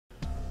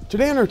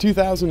Today on our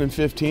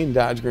 2015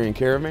 Dodge Grand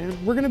Caravan,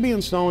 we're going to be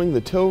installing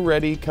the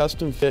tow-ready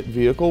custom fit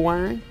vehicle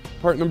wiring,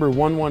 part number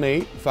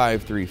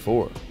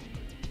 118534.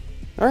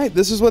 Alright,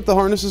 this is what the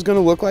harness is going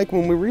to look like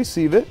when we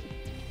receive it.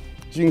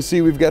 As you can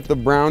see, we've got the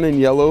brown and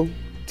yellow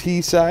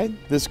T side.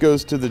 This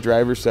goes to the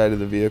driver's side of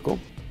the vehicle.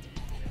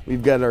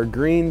 We've got our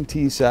green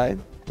T side.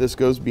 This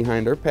goes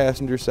behind our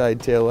passenger side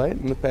taillight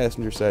and the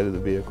passenger side of the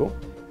vehicle.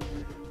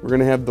 We're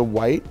going to have the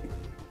white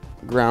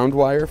ground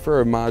wire for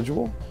our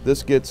module.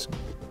 This gets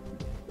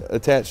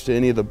attached to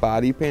any of the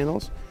body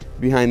panels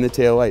behind the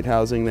taillight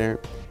housing there.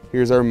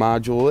 Here's our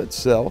module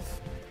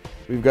itself.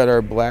 We've got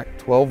our black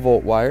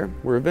 12-volt wire.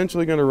 We're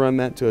eventually going to run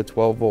that to a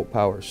 12-volt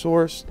power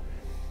source.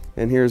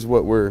 And here's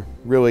what we're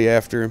really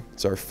after.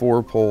 It's our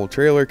 4-pole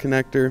trailer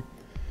connector.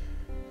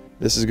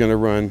 This is going to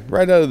run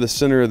right out of the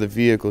center of the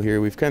vehicle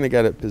here. We've kind of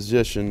got it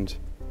positioned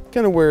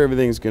kind of where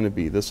everything's going to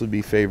be. This will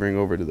be favoring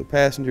over to the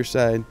passenger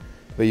side,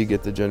 but you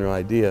get the general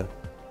idea.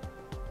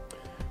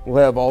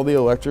 We'll have all the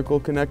electrical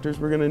connectors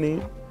we're going to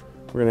need.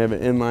 We're going to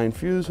have an inline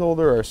fuse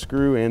holder, our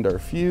screw, and our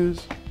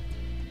fuse.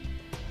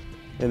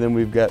 And then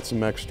we've got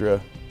some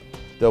extra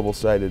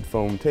double-sided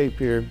foam tape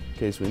here in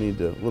case we need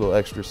a little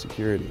extra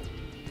security.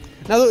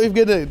 Now that we've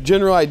got a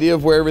general idea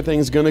of where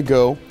everything's going to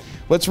go,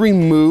 let's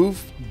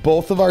remove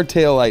both of our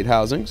taillight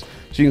housings.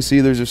 So you can see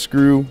there's a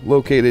screw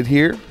located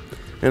here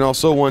and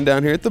also one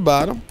down here at the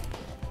bottom.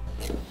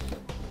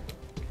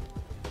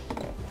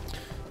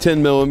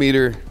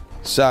 10mm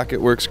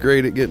socket works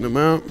great at getting them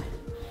out.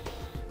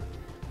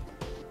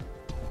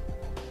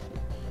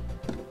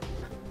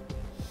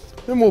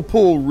 Then we'll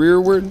pull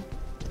rearward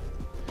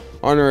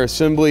on our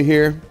assembly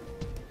here.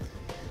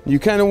 You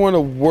kind of want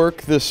to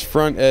work this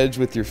front edge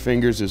with your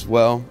fingers as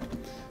well.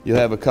 You'll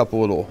have a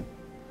couple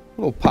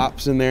little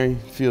pops in there. You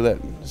feel that,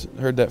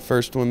 heard that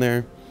first one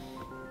there.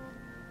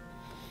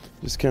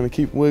 Just kind of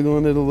keep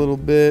wiggling it a little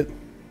bit.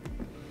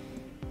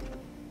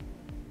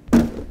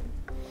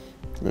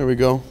 There we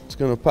go. It's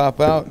going to pop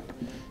out.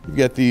 You've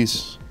got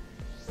these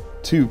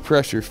two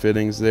pressure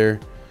fittings there.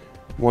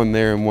 One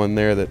there and one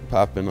there that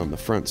pop in on the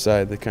front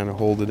side. They kind of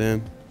hold it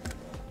in.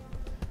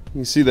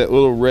 You see that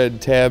little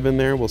red tab in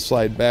there? We'll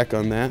slide back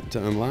on that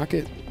to unlock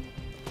it.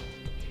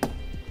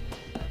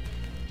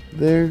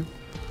 There. And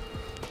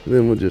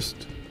then we'll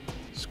just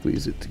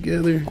squeeze it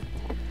together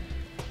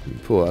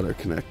and pull out our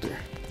connector.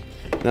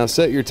 Now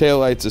set your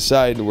taillights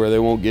aside to where they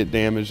won't get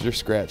damaged or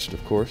scratched,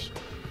 of course.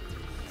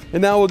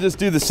 And now we'll just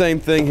do the same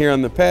thing here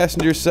on the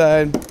passenger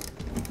side.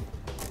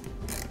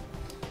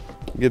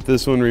 Get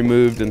this one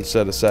removed and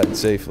set aside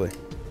safely.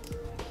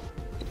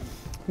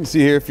 You see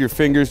here, if your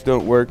fingers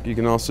don't work, you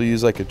can also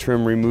use like a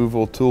trim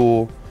removal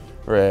tool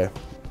or a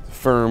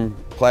firm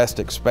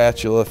plastic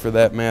spatula for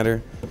that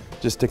matter,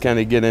 just to kind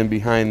of get in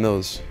behind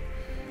those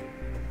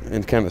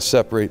and kind of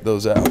separate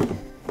those out.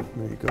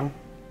 There you go.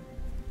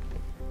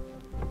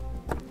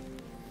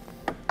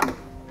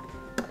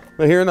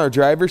 Now here on our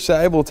driver's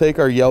side, we'll take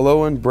our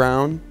yellow and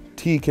brown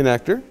T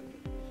connector.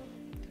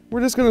 We're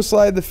just going to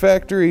slide the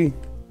factory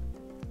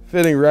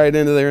fitting right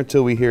into there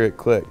until we hear it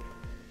click.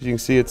 As you can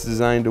see, it's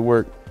designed to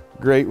work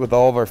great with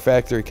all of our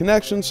factory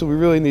connections, so we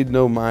really need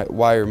no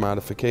wire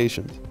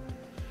modifications.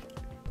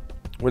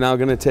 We're now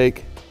going to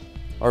take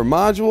our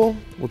module,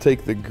 we'll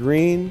take the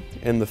green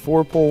and the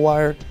 4-pole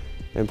wire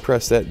and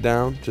press that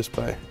down just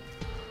by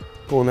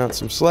pulling out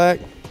some slack.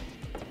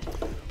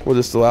 We'll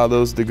just allow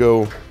those to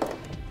go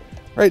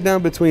right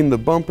down between the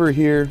bumper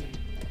here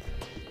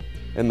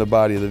and the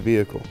body of the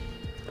vehicle.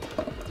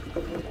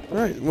 All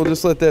right, we'll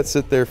just let that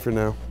sit there for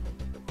now.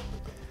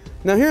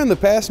 Now here on the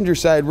passenger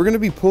side, we're going to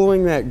be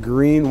pulling that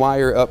green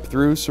wire up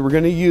through, so we're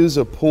going to use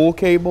a pull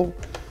cable.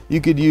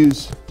 You could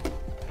use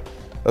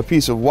a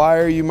piece of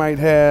wire you might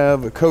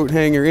have, a coat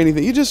hanger,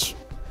 anything. You just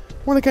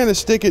want to kind of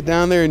stick it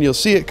down there and you'll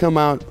see it come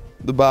out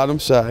the bottom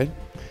side.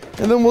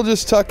 And then we'll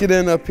just tuck it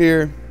in up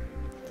here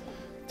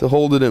to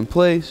hold it in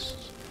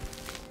place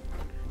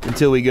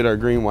until we get our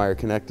green wire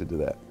connected to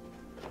that.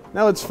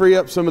 Now let's free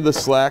up some of the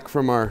slack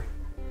from our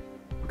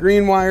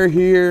green wire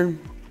here.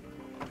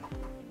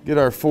 Get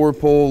our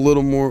 4-pole a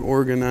little more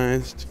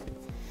organized.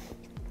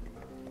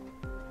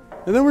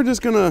 And then we're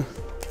just gonna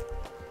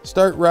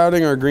start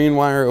routing our green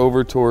wire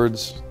over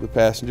towards the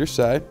passenger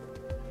side.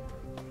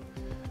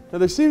 Now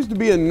there seems to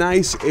be a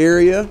nice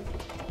area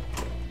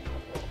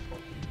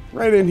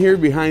right in here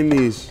behind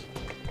these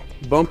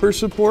bumper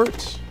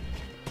supports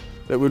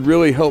that would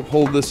really help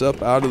hold this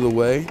up out of the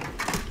way.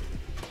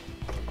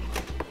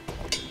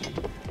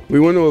 We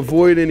want to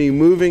avoid any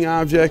moving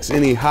objects,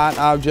 any hot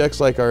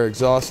objects like our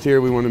exhaust here.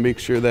 We want to make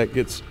sure that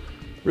gets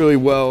really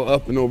well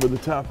up and over the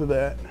top of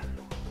that.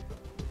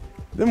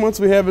 Then once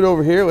we have it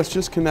over here, let's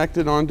just connect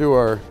it onto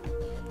our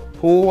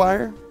pull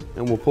wire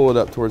and we'll pull it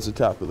up towards the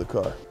top of the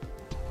car.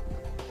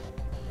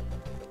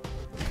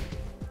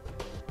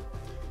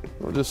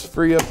 We'll just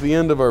free up the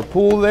end of our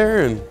pull there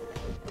and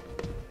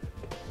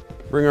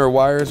bring our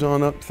wires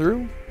on up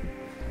through.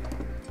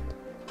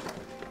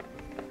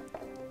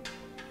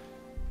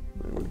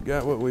 We've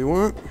got what we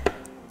want.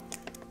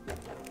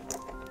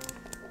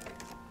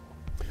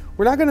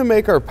 We're not going to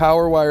make our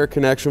power wire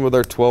connection with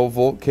our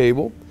 12-volt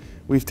cable.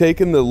 We've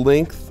taken the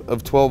length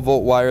of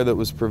 12-volt wire that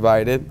was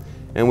provided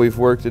and we've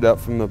worked it up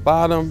from the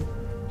bottom.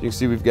 You can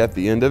see we've got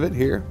the end of it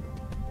here.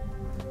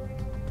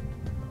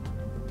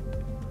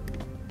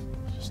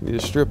 Just need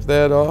to strip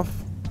that off.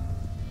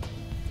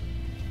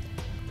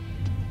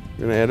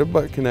 We're going to add a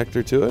butt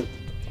connector to it.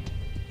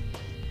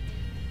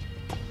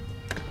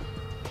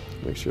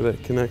 Make sure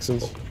that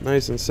connection's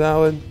nice and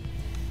solid.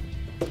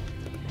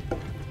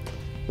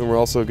 And we're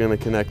also going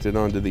to connect it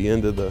onto the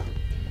end of the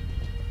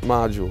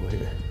module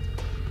here.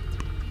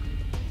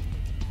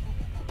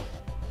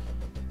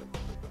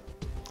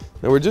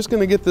 Now we're just going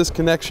to get this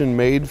connection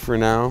made for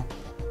now.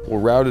 We'll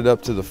route it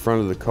up to the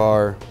front of the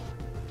car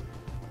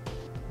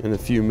in a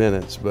few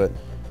minutes, but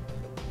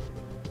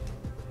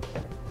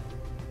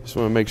just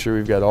want to make sure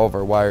we've got all of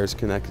our wires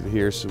connected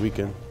here so we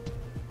can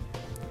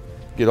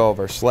get all of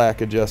our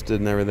slack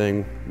adjusted and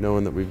everything,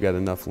 knowing that we've got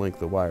enough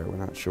length of wire. We're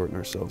not shorting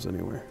ourselves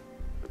anywhere.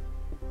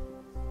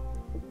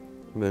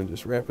 And then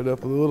just wrap it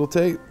up with a little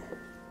tape.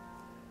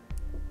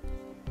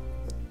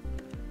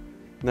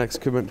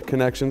 Next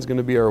connection is going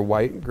to be our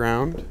white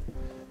ground.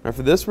 Now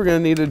for this we're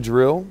going to need a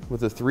drill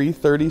with a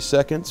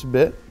 3/32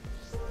 bit.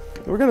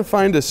 We're going to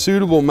find a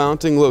suitable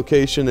mounting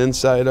location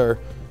inside our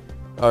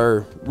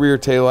rear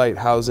taillight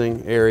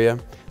housing area.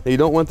 Now you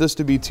don't want this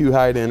to be too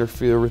high to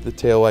interfere with the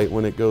taillight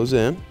when it goes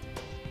in.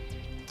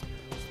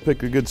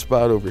 Pick a good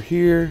spot over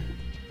here.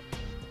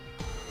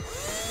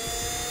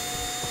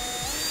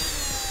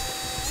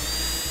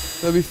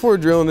 Now before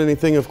drilling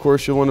anything, of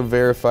course, you'll want to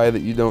verify that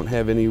you don't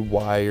have any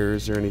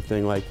wires or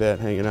anything like that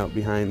hanging out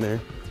behind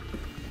there.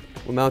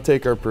 We'll now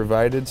take our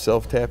provided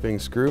self-tapping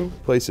screw,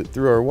 place it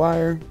through our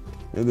wire,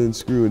 and then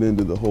screw it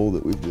into the hole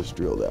that we've just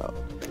drilled out.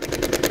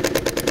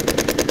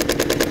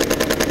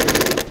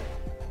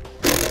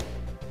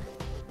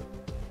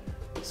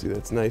 See,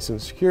 that's nice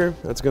and secure.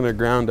 That's going to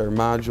ground our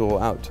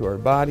module out to our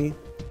body.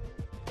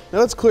 Now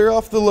let's clear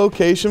off the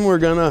location we're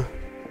going to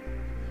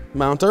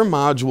mount our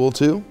module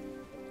to.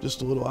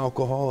 Just a little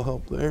alcohol will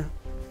help there.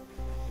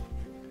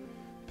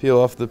 Peel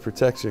off the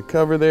protection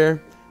cover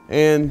there.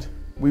 And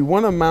we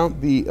want to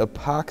mount the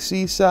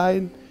epoxy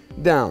side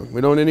down. We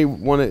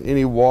don't want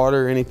any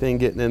water or anything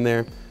getting in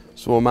there.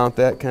 So we'll mount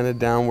that kind of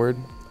downward.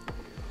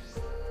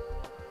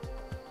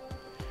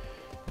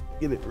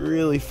 Get it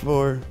really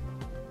far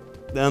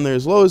down there,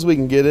 as low as we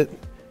can get it.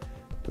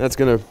 That's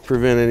going to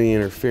prevent any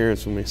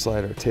interference when we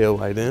slide our tail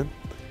light in.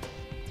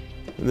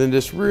 And then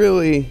just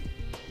really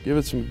give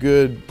it some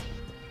good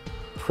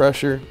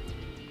pressure,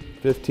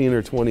 15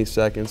 or 20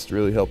 seconds to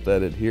really help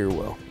that adhere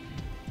well.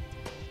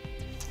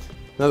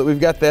 Now that we've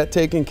got that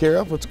taken care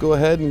of, let's go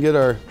ahead and get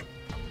our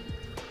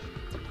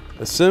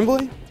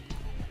assembly.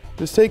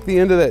 Just take the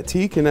end of that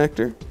T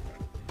connector.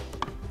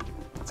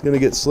 It's going to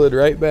get slid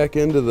right back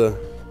into the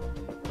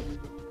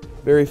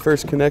very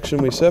first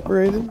connection we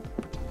separated.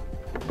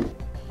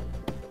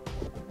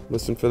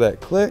 Listen for that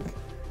click,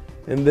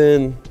 and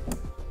then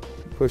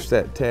push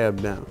that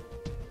tab down.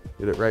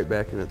 Get it right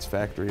back in its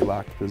factory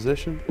locked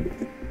position.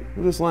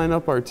 We'll just line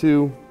up our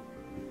two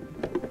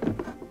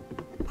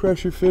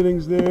pressure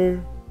fittings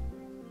there.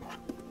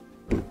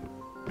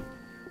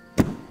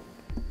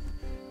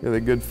 Get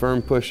a good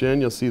firm push in.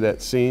 You'll see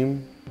that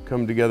seam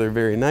come together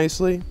very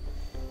nicely.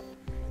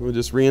 We'll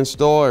just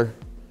reinstall our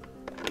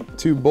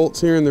two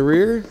bolts here in the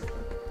rear,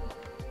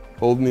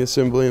 holding the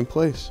assembly in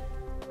place.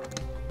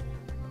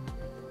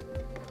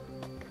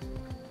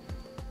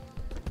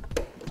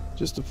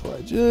 Just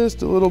apply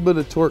just a little bit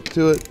of torque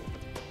to it.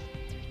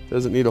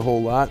 Doesn't need a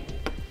whole lot.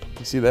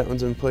 You see that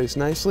one's in place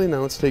nicely. Now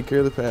let's take care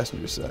of the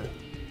passenger side.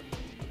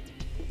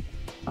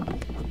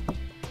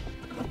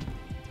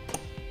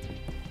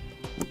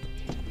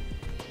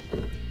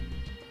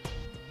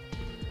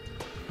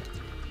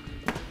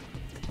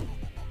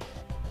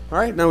 All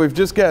right, now we've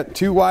just got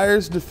two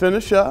wires to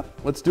finish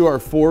up. Let's do our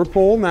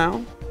 4-pole now.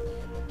 All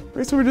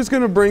right, so we're just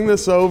gonna bring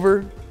this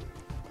over.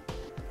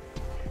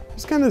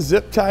 Just kind of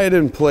zip tie it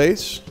in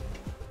place.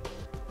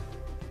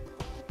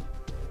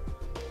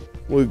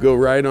 We'll go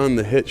right on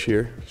the hitch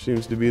here.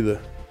 Seems to be the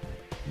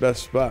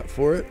best spot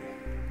for it.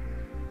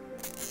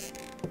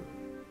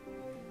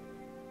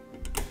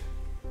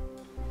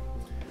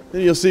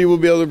 Then you'll see we'll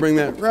be able to bring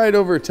that right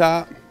over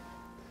top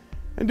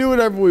and do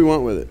whatever we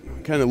want with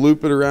it. Kind of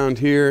loop it around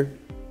here.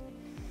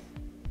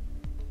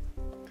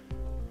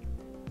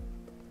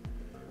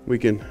 We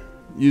can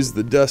use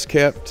the dust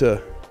cap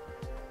to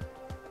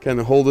kind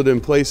of hold it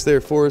in place there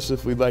for us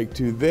if we'd like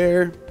to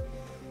there.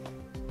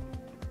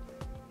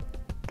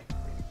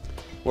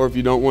 Or if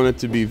you don't want it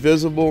to be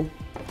visible,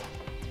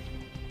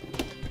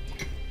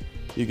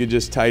 you could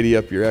just tidy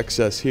up your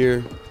excess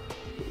here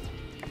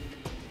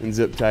and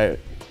zip tie it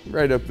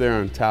right up there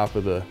on top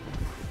of the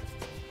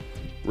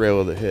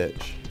rail of the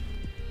hitch.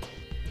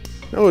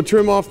 Now we'll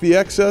trim off the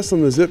excess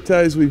on the zip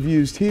ties we've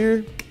used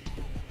here.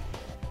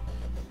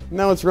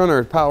 Now let's run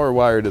our power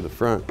wire to the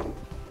front.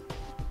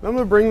 I'm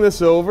gonna bring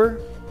this over.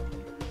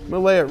 I'm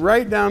gonna lay it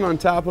right down on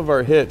top of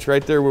our hitch,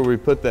 right there where we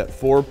put that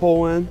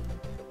 4-pole in.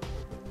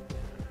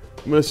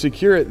 I'm going to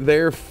secure it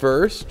there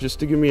first just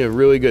to give me a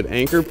really good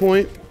anchor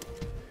point,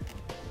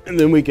 and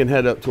then we can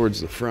head up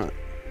towards the front.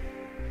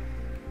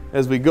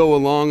 As we go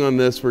along on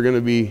this, we're going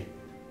to be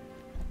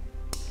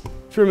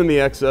trimming the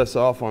excess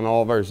off on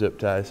all of our zip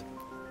ties.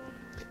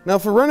 Now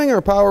for running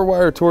our power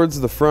wire towards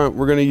the front,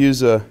 we're going to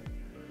use a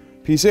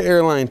piece of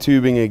airline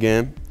tubing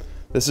again.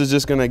 This is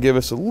just going to give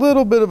us a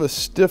little bit of a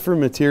stiffer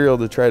material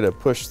to try to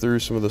push through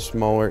some of the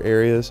smaller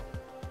areas.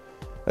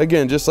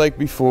 Again, just like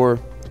before,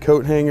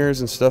 coat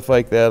hangers and stuff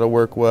like that will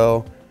work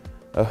well.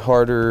 A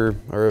harder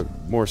or a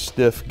more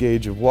stiff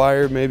gauge of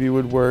wire maybe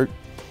would work.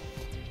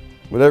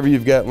 Whatever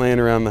you've got laying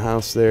around the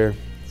house there,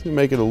 it's going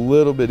to make it a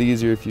little bit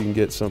easier if you can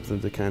get something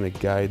to kind of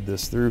guide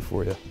this through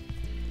for you.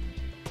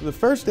 The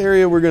first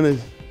area we're going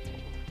to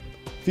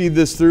feed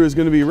this through is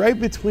going to be right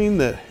between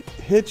the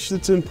hitch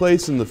that's in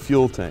place and the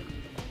fuel tank.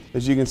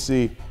 As you can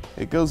see,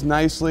 it goes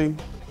nicely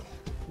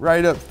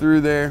right up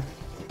through there.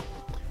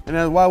 And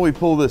then while we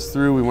pull this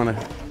through, we want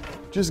to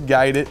just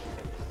guide it.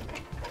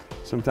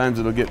 Sometimes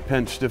it'll get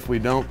pinched if we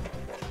don't.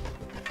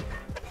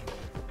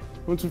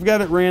 Once we've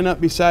got it ran up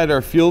beside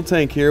our fuel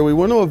tank here, we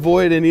want to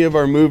avoid any of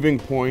our moving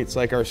points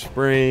like our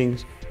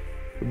springs,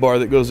 the bar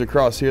that goes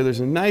across here.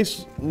 There's a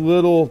nice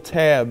little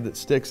tab that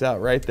sticks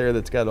out right there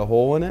that's got a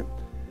hole in it.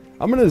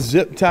 I'm going to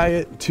zip tie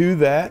it to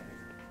that.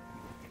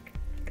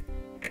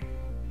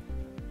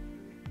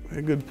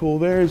 A good pull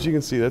there. As you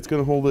can see, that's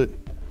going to hold it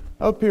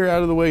up here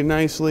out of the way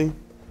nicely.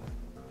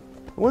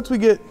 Once we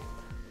get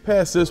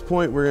past this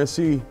point, we're going to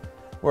see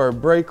where our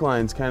brake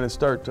lines kind of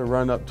start to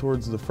run up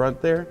towards the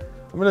front there.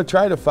 I'm going to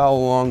try to follow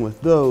along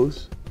with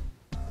those.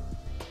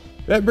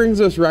 That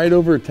brings us right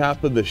over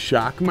top of the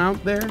shock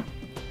mount there.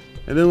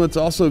 And then let's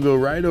also go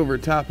right over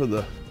top of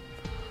the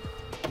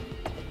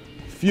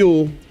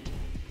fuel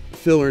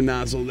filler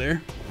nozzle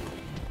there.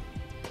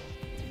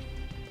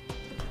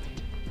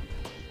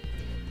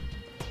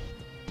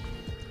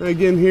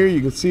 Again, here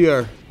you can see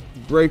our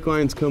brake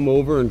lines come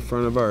over in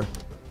front of our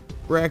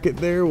bracket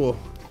there. We'll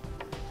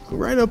go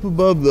right up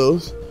above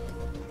those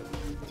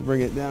to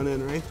bring it down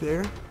in right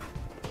there.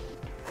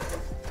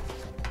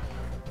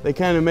 They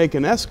kind of make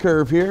an S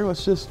curve here.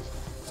 Let's just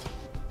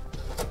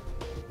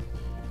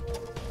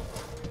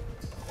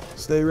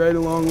stay right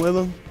along with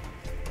them.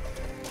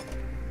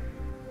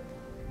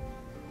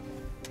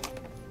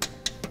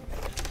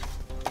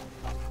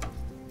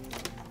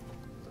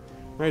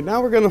 All right,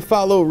 now we're going to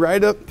follow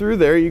right up through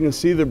there. You can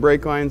see the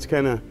brake lines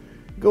kind of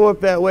go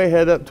up that way,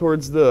 head up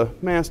towards the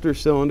master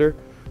cylinder.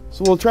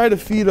 So we'll try to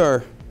feed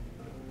our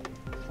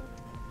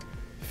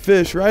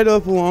fish right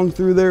up along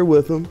through there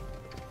with them.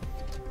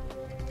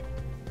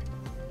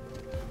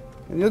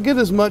 And you'll get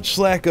as much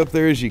slack up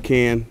there as you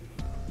can.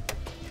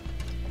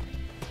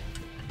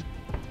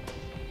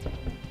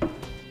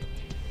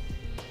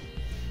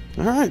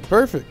 All right,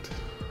 perfect.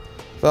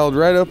 Followed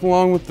right up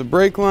along with the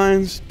brake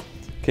lines.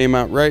 Came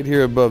out right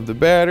here above the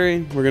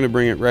battery. We're going to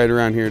bring it right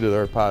around here to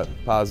our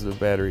positive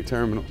battery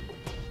terminal.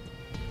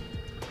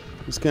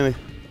 Just kind of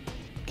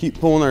keep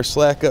pulling our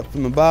slack up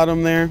from the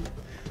bottom there.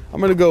 I'm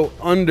going to go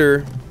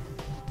under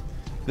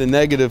the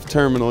negative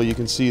terminal you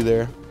can see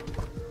there.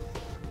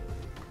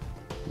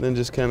 And then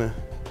just kind of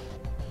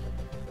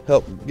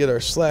help get our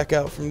slack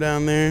out from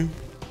down there.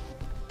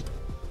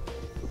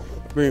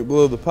 Bring it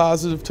below the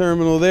positive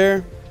terminal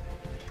there.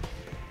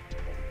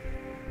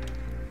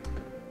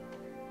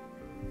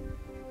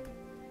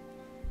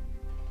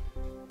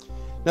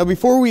 Now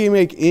before we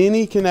make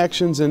any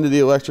connections into the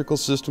electrical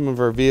system of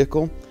our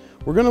vehicle,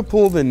 we're going to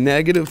pull the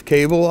negative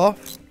cable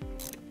off.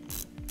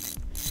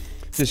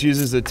 This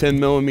uses a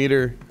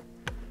 10mm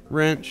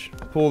wrench.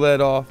 Pull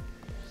that off.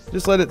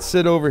 Just let it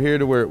sit over here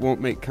to where it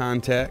won't make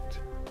contact.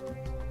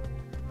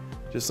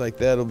 Just like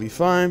that will be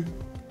fine.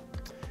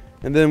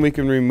 And then we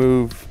can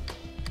remove,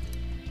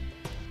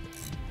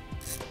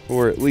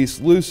 or at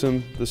least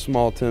loosen, the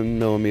small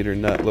 10mm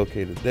nut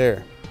located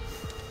there.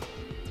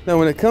 Now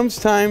when it comes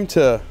time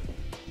to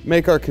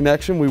make our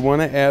connection, we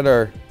want to add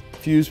our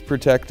fuse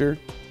protector,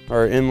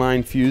 our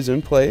inline fuse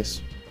in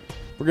place.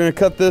 We're going to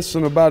cut this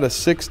on about a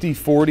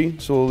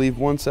 60-40, so we'll leave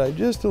one side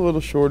just a little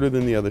shorter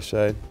than the other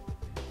side.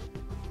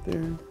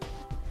 There.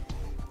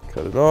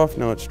 Cut it off.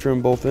 Now let's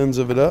trim both ends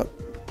of it up.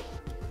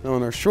 Now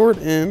on our short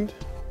end,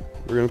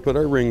 we're going to put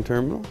our ring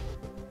terminal.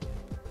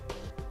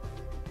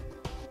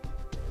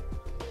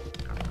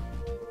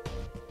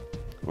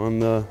 On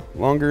the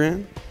longer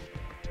end,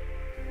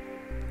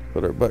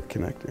 put our butt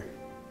connector.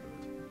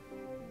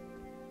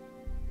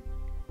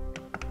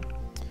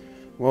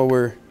 While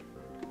we're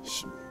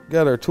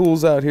got our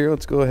tools out here,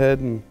 let's go ahead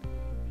and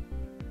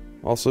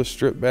also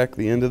strip back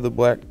the end of the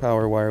black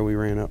power wire we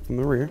ran up from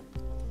the rear.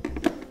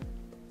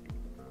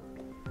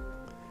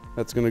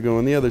 That's going to go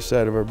on the other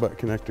side of our butt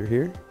connector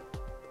here.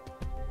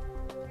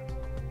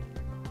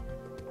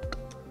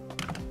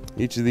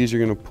 Each of these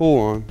you're going to pull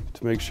on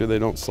to make sure they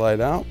don't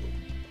slide out.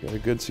 Got a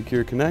good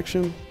secure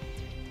connection.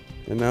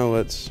 And now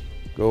let's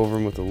go over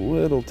them with a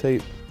little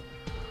tape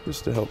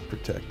just to help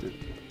protect it.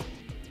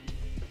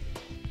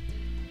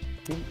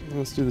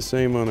 Let's do the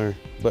same on our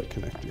butt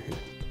connector here.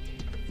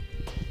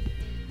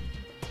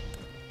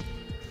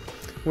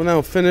 We'll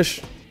now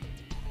finish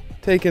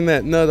taking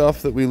that nut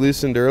off that we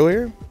loosened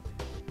earlier.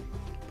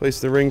 Place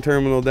the ring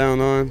terminal down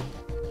on,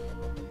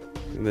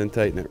 and then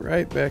tighten it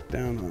right back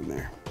down on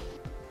there.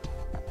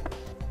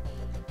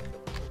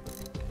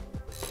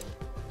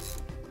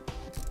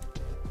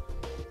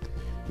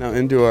 Now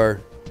into our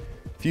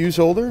fuse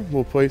holder,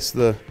 we'll place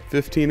the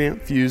 15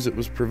 amp fuse that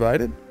was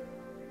provided.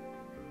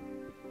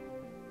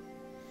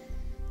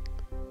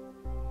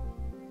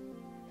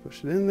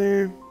 Push it in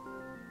there.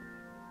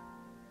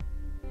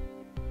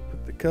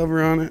 Put the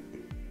cover on it,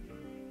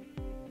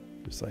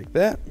 just like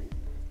that.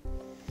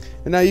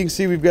 And now you can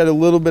see we've got a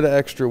little bit of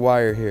extra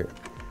wire here.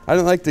 I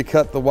don't like to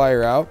cut the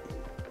wire out.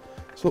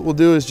 So what we'll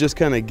do is just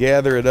kind of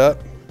gather it up.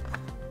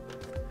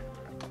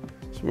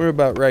 So we're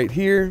about right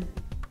here.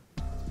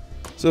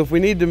 So if we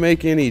need to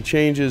make any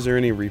changes or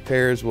any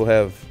repairs, we'll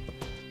have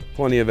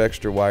plenty of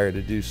extra wire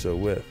to do so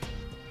with.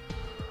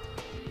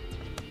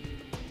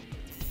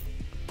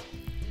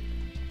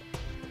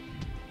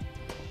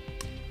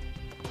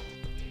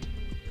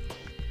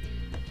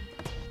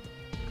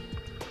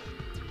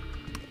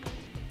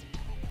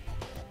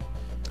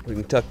 We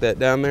can tuck that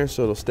down there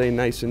so it'll stay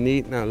nice and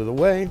neat and out of the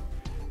way.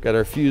 Got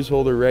our fuse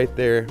holder right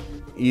there,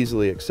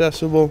 easily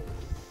accessible.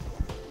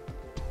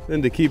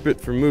 Then to keep it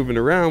from moving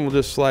around, we'll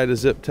just slide a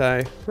zip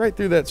tie right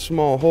through that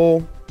small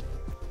hole.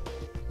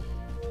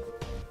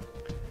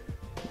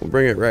 We'll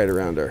bring it right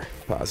around our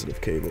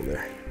positive cable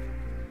there.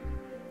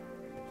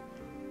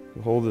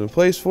 We'll hold it in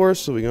place for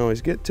us so we can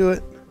always get to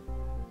it.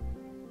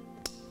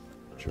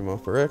 Trim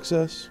off our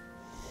excess.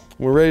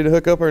 We're ready to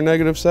hook up our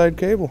negative side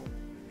cable.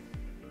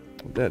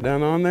 Put that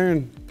down on there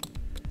and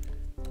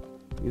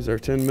use our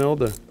 10 mil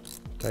to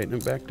tighten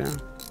it back down.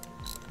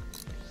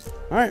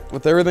 All right,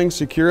 with everything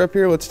secure up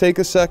here, let's take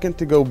a second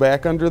to go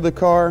back under the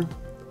car,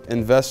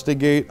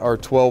 investigate our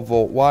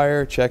 12-volt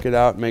wire, check it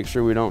out, make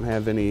sure we don't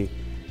have any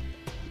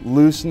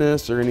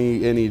looseness or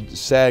any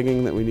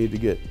sagging that we need to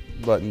get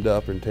buttoned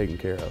up and taken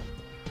care of.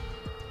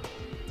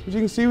 As you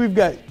can see, we've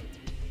got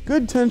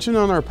good tension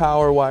on our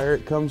power wire.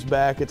 It comes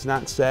back, it's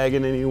not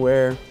sagging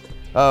anywhere.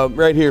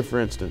 Right here, for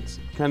instance,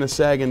 kind of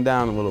sagging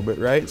down a little bit,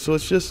 right? So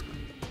let's just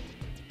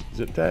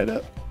zip tie it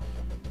up.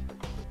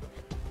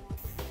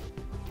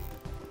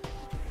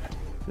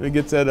 And it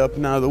gets that up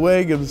and out of the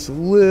way, gives us a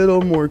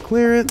little more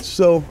clearance.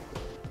 So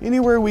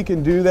anywhere we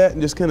can do that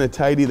and just kind of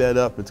tidy that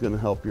up, it's going to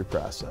help your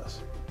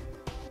process.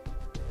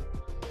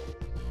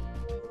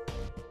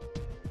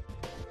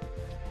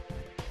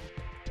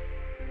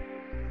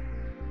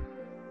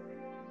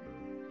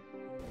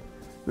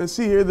 Now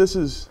see here, this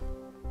is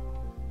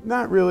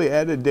not really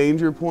at a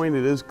danger point.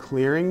 It is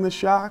clearing the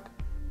shock,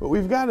 but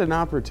we've got an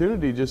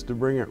opportunity just to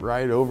bring it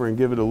right over and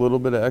give it a little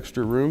bit of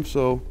extra room.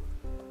 So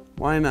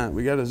why not?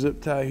 We got a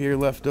zip tie here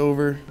left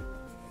over.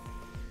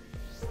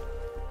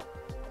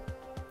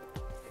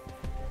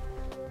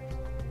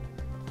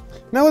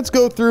 Now let's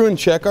go through and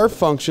check our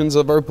functions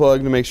of our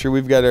plug to make sure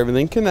we've got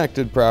everything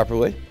connected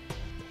properly.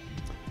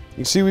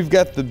 You see we've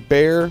got the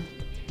bare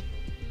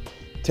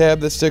tab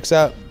that sticks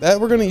out. That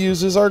we're going to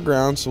use as our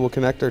ground, so we'll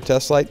connect our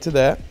test light to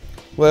that.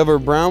 We'll have our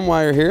brown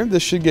wire here.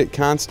 This should get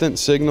constant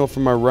signal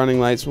from our running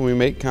lights when we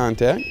make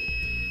contact.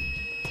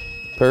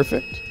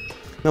 Perfect.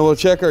 Now we'll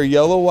check our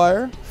yellow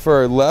wire for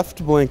our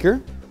left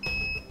blinker.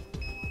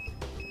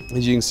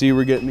 As you can see,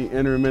 we're getting the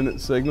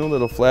intermittent signal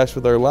that'll flash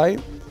with our light.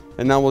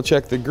 And now we'll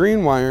check the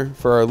green wire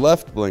for our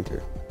left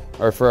blinker,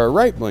 or for our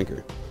right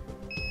blinker.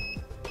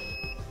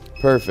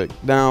 Perfect.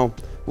 Now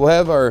we'll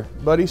have our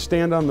buddy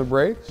stand on the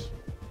brakes.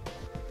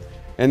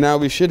 And now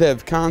we should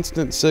have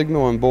constant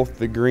signal on both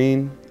the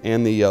green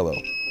and the yellow.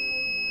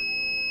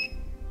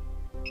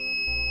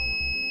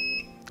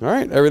 All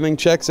right, everything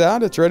checks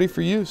out. It's ready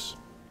for use.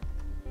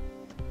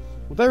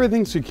 With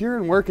everything secure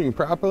and working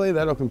properly,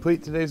 that'll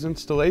complete today's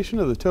installation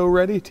of the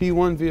tow-ready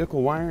T1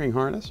 vehicle wiring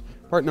harness,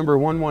 part number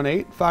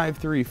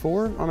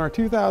 118534 on our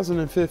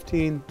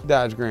 2015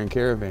 Dodge Grand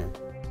Caravan.